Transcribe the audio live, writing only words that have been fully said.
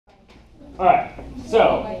All right,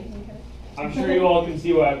 so I'm sure you all can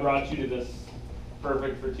see why I brought you to this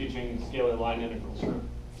perfect for teaching scalar line integrals room.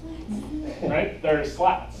 Right? There are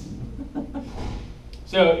slats.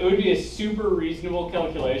 So it would be a super reasonable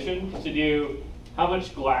calculation to do how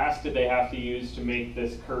much glass did they have to use to make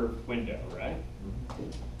this curved window, right?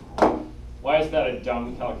 Why is that a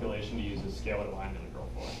dumb calculation to use a scalar line integral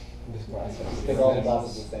for? Because all the glass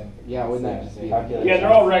is the same. Yeah, wouldn't that just be Yeah,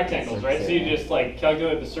 they're all rectangles, right? So you just like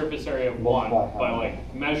calculate the surface area of one by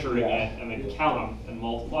like measuring it and then count them and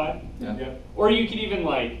multiply. Yeah. Or you could even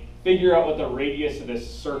like figure out what the radius of this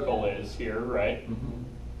circle is here, right?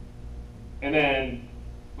 And then,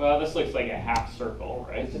 well, this looks like a half circle,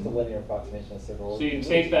 right? It's just a linear approximation of circle. So you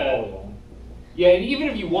take that, yeah, and even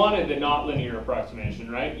if you wanted the not linear approximation,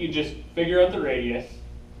 right? You just figure out the radius,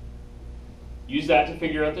 use that to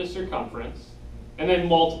figure out the circumference, and then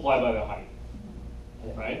multiply by the height,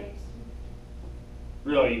 right?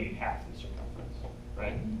 Really, you need half the circumference,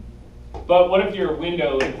 right? But what if your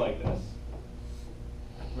window looked like this?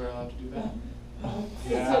 We're allowed to do that.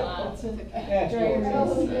 Yeah.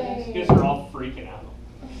 Yeah, You guys are all freaking out.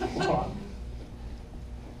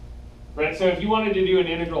 Right, so if you wanted to do an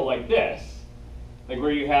integral like this, like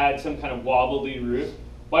where you had some kind of wobbly roof,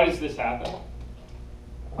 why does this happen?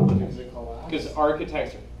 Because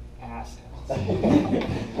architects are assholes.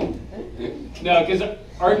 No, because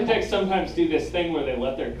architects sometimes do this thing where they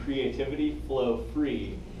let their creativity flow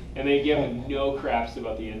free, and they give no craps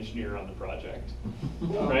about the engineer on the project,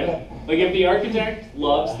 right? Like if the architect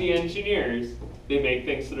loves the engineers, they make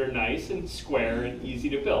things that are nice and square and easy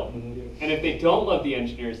to build. And if they don't love the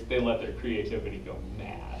engineers, they let their creativity go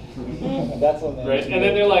mad. That's when Right? And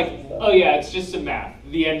then they're like, oh yeah, it's just some math.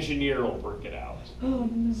 The engineer will work it out.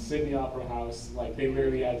 Sydney Opera House, like they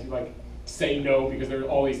literally had to like say no because there were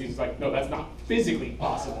always these like, no, that's not physically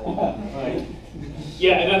possible. Like,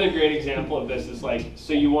 Yeah, another great example of this is like,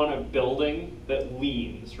 so you want a building that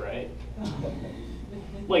leans, right?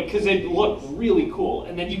 Like, because it looked really cool,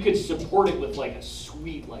 and then you could support it with like a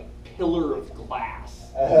sweet like pillar of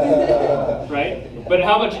glass, right? But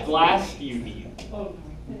how much glass do you need?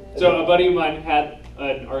 So a buddy of mine had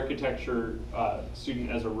an architecture student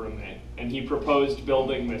as a roommate, and he proposed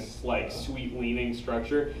building this like sweet leaning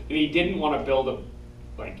structure, and he didn't want to build a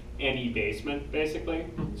like any basement basically,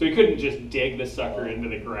 so he couldn't just dig the sucker into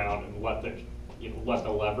the ground and let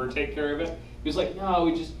the lever take care of it. He was like,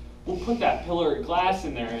 no, we'll put that pillar of glass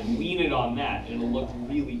in there and lean it on that, and it'll look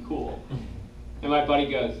really cool. And my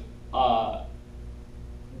buddy goes,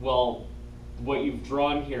 well, what you've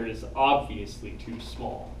drawn here is obviously too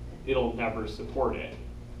small. It'll never support it.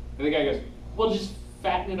 And the guy goes, well, just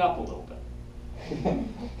fatten it up a little bit.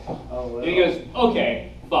 And he goes,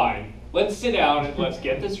 okay, fine. Let's sit down and let's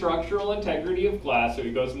get the structural integrity of glass. So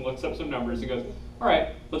he goes and looks up some numbers and goes, all right,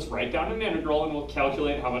 let's write down an integral and we'll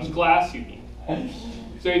calculate how much glass you need.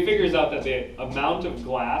 So he figures out that the amount of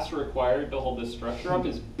glass required to hold this structure up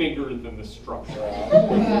is bigger than the structure.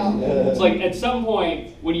 It's like at some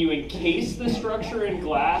point, when you encase the structure in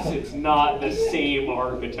glass, it's not the same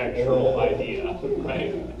architectural idea,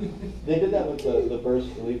 right? They did that with the Burj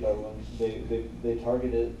Khalifa when they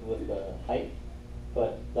targeted with the height,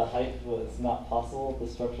 but the height was not possible with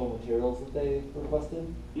the structural materials that they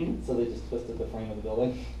requested, so they just twisted the frame of the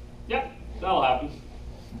building. Yep, that'll happen.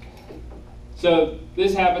 So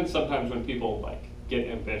this happens sometimes when people like get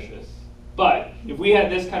ambitious. But if we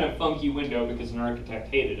had this kind of funky window because an architect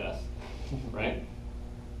hated us, right?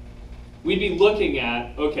 We'd be looking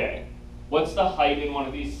at, okay, what's the height in one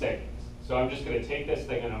of these segments? So I'm just going to take this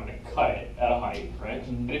thing and I'm going to cut it at a height, right?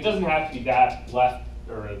 And it doesn't have to be that left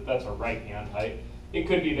or that's a right-hand height. It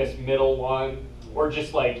could be this middle one or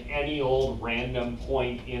just like any old random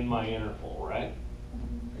point in my interval, right?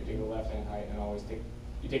 you take the left-hand height and always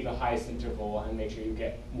you take the highest interval and make sure you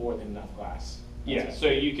get more than enough glass. Yeah, so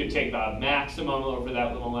you could take the maximum over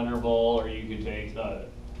that little interval, or you could take the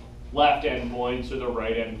left endpoints or the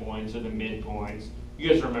right endpoints or the midpoints. You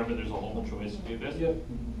guys remember there's a whole bunch of ways to do this? Yep.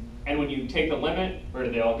 And when you take the limit, where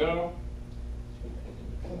do they all go?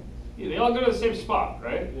 Yeah, they all go to the same spot,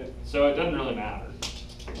 right? Yeah. So it doesn't really matter.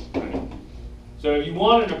 Right? So if you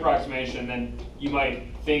want an approximation, then you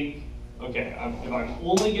might think, okay, if I'm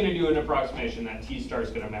only going to do an approximation, that t-star is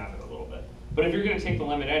going to matter a little bit. But if you're going to take the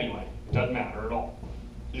limit anyway, it doesn't matter at all.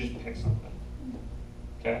 So just pick something.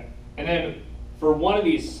 Okay? And then for one of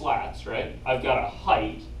these slats, right, I've got a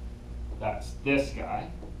height. That's this guy.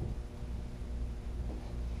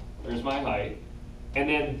 There's my height. And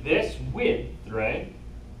then this width, right,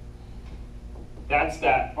 that's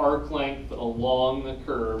that arc length along the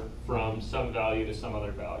curve from some value to some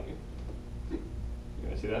other value. You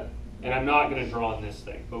guys see that? And I'm not gonna draw on this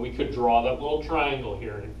thing, but we could draw that little triangle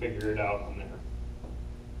here and figure it out on there.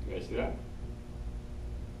 You guys see that?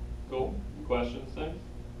 Cool. Questions, things?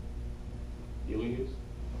 Dealies?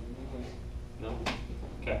 No?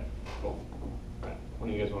 Okay, cool. Alright, when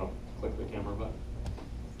do you guys wanna click the camera button?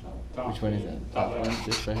 Top. Which one is that? Top Top one, left.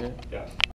 this right here? Yeah.